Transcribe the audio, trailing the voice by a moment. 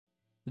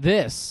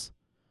This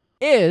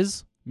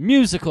is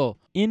musical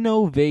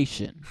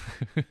innovation.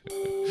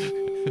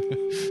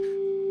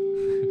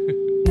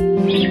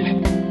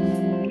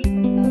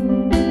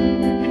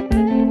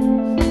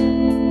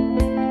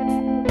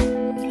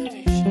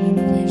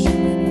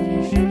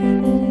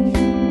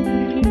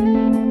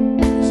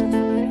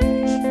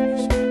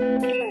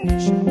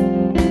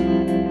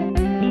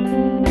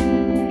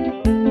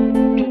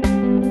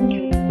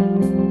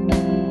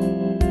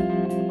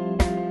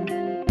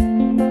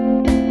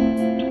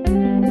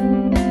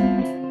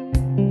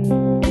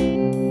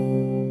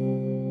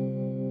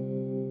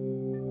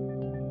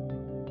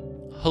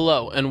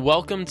 Hello, and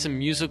welcome to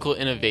Musical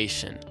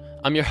Innovation.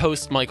 I'm your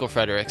host, Michael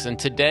Fredericks, and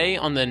today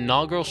on the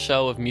inaugural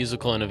show of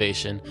Musical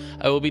Innovation,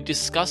 I will be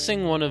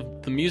discussing one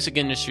of the music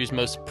industry's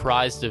most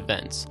prized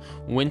events,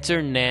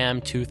 Winter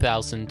NAMM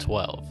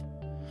 2012.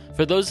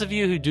 For those of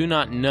you who do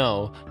not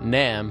know,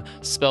 NAMM,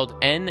 spelled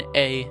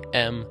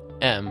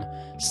N-A-M-M,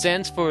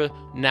 stands for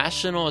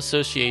National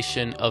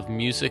Association of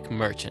Music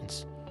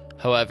Merchants.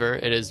 However,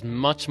 it is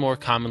much more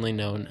commonly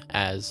known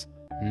as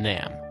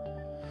NAMM.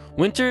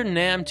 Winter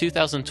NAMM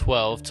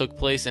 2012 took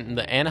place in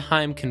the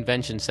Anaheim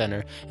Convention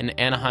Center in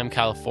Anaheim,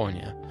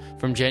 California,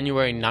 from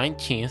January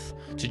 19th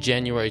to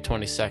January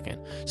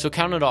 22nd. So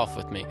count it off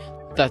with me.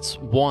 That's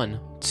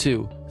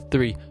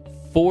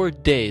 4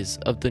 days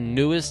of the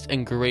newest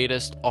and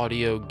greatest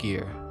audio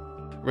gear,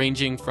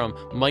 ranging from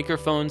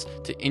microphones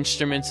to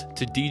instruments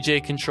to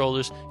DJ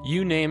controllers,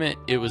 you name it,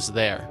 it was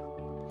there.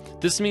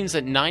 This means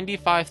that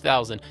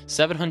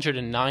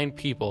 95,709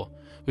 people,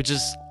 which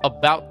is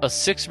about a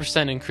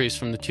 6% increase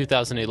from the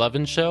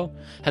 2011 show,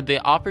 had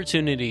the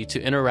opportunity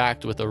to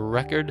interact with a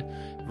record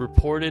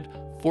reported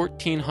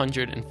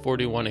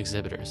 1,441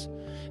 exhibitors.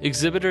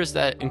 Exhibitors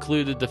that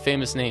included the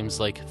famous names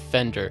like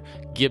Fender,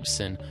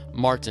 Gibson,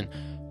 Martin,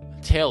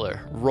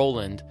 Taylor,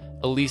 Roland,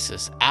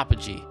 Alesis,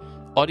 Apogee,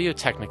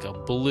 Audio-Technica,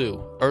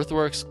 Blue,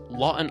 Earthworks,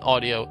 Lawton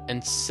Audio,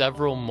 and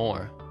several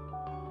more.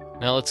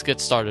 Now let's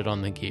get started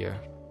on the gear.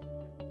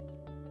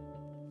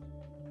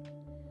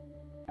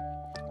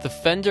 The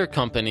Fender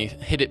company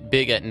hit it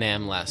big at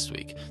NAMM last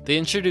week. They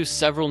introduced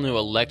several new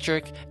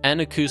electric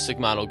and acoustic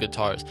model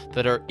guitars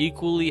that are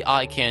equally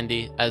eye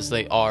candy as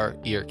they are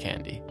ear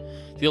candy.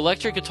 The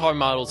electric guitar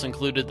models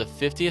included the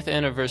 50th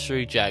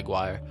anniversary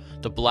Jaguar,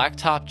 the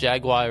blacktop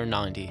Jaguar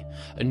 90,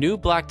 a new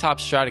blacktop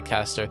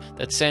Stratocaster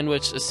that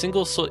sandwiched a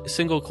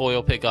single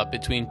coil pickup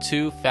between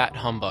two fat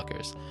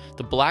humbuckers,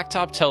 the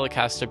blacktop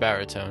Telecaster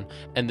Baritone,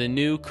 and the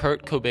new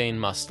Kurt Cobain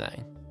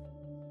Mustang.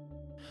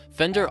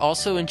 Fender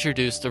also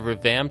introduced a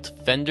revamped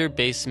Fender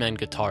Bassman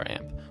guitar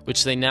amp,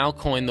 which they now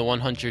coin the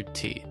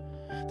 100T.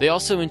 They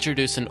also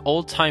introduced an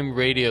old-time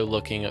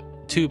radio-looking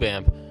tube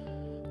amp,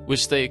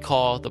 which they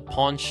call the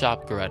Pawn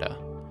Shop Greta.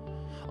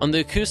 On the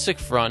acoustic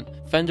front,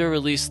 Fender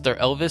released their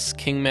Elvis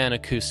Kingman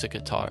acoustic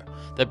guitar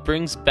that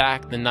brings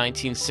back the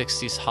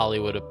 1960s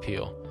Hollywood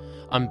appeal.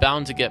 I'm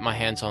bound to get my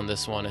hands on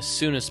this one as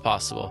soon as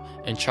possible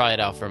and try it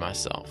out for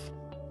myself.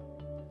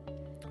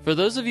 For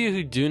those of you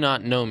who do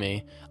not know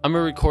me, I'm a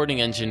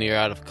recording engineer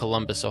out of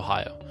Columbus,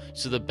 Ohio,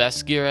 so the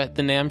best gear at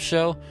the NAMM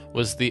show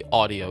was the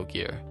audio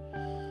gear.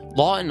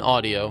 Lawton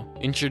Audio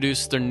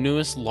introduced their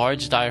newest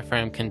large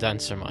diaphragm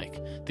condenser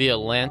mic, the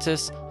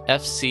Atlantis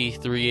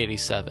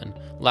FC387,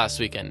 last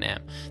week at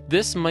NAMM.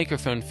 This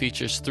microphone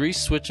features 3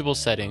 switchable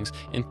settings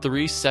in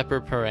 3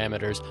 separate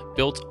parameters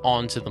built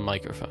onto the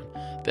microphone.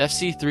 The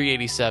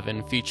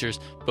FC387 features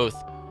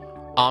both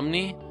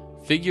omni,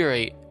 figure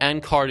 8,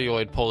 and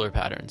cardioid polar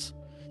patterns,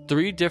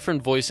 3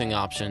 different voicing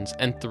options,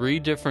 and 3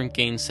 different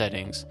gain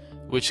settings,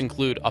 which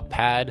include a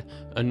pad,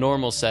 a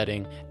normal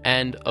setting,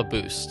 and a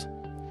boost.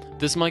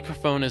 This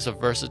microphone is a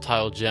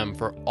versatile gem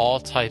for all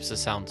types of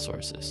sound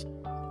sources.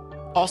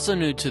 Also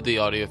new to the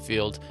audio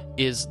field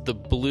is the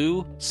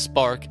Blue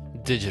Spark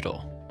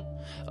Digital.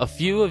 A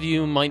few of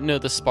you might know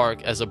the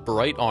Spark as a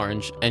bright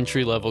orange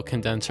entry-level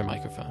condenser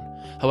microphone.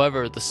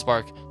 However, the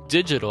Spark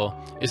Digital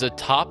is a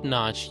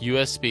top-notch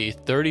USB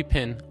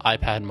 30-pin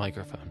iPad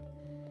microphone.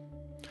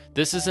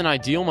 This is an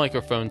ideal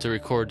microphone to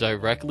record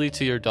directly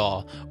to your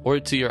DAW or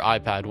to your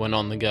iPad when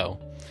on the go.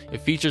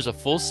 It features a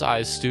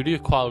full-size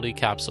studio-quality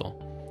capsule,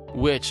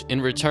 which,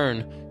 in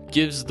return,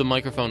 gives the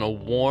microphone a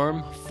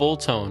warm, full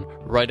tone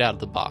right out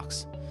of the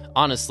box.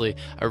 Honestly,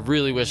 I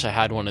really wish I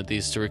had one of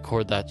these to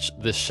record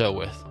this show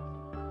with.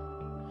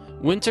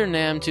 Winter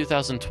NAMM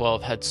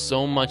 2012 had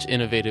so much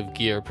innovative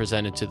gear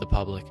presented to the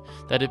public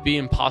that it'd be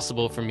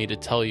impossible for me to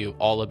tell you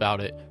all about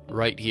it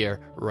right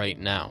here, right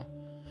now.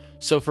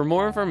 So for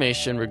more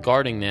information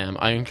regarding NAMM,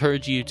 I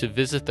encourage you to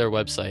visit their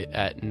website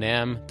at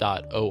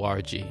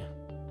namm.org.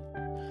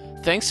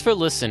 Thanks for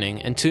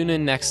listening, and tune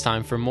in next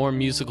time for more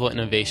musical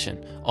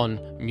innovation on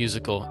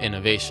Musical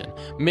Innovation,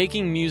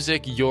 making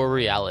music your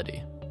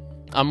reality.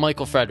 I'm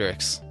Michael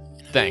Fredericks.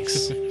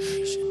 Thanks.